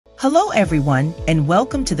Hello everyone, and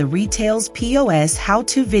welcome to the RetailzPOS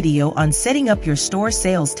how-to video on setting up your store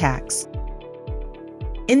sales tax.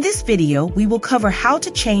 In this video, we will cover how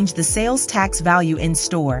to change the sales tax value in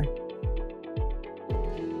store.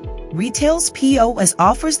 RetailzPOS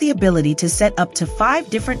offers the ability to set up to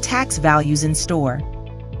 5 different tax values in store.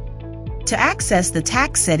 To access the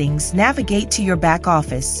tax settings, navigate to your back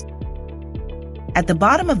office. At the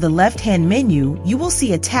bottom of the left-hand menu, you will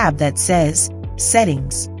see a tab that says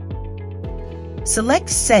Settings. Select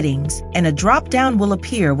Settings, and a drop-down will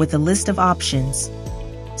appear with a list of options.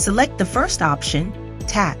 Select the first option,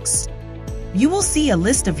 Tax. You will see a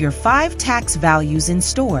list of your 5 tax values in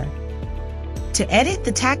store. To edit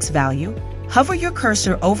the tax value, hover your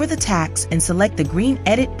cursor over the tax and select the green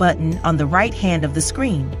Edit button on the right hand of the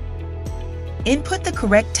screen. Input the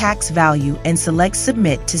correct tax value and select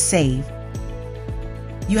Submit to save.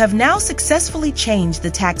 You have now successfully changed the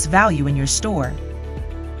tax value in your store.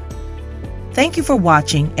 Thank you for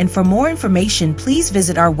watching, and for more information, please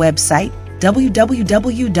visit our website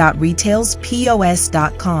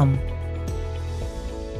www.retailzpos.com.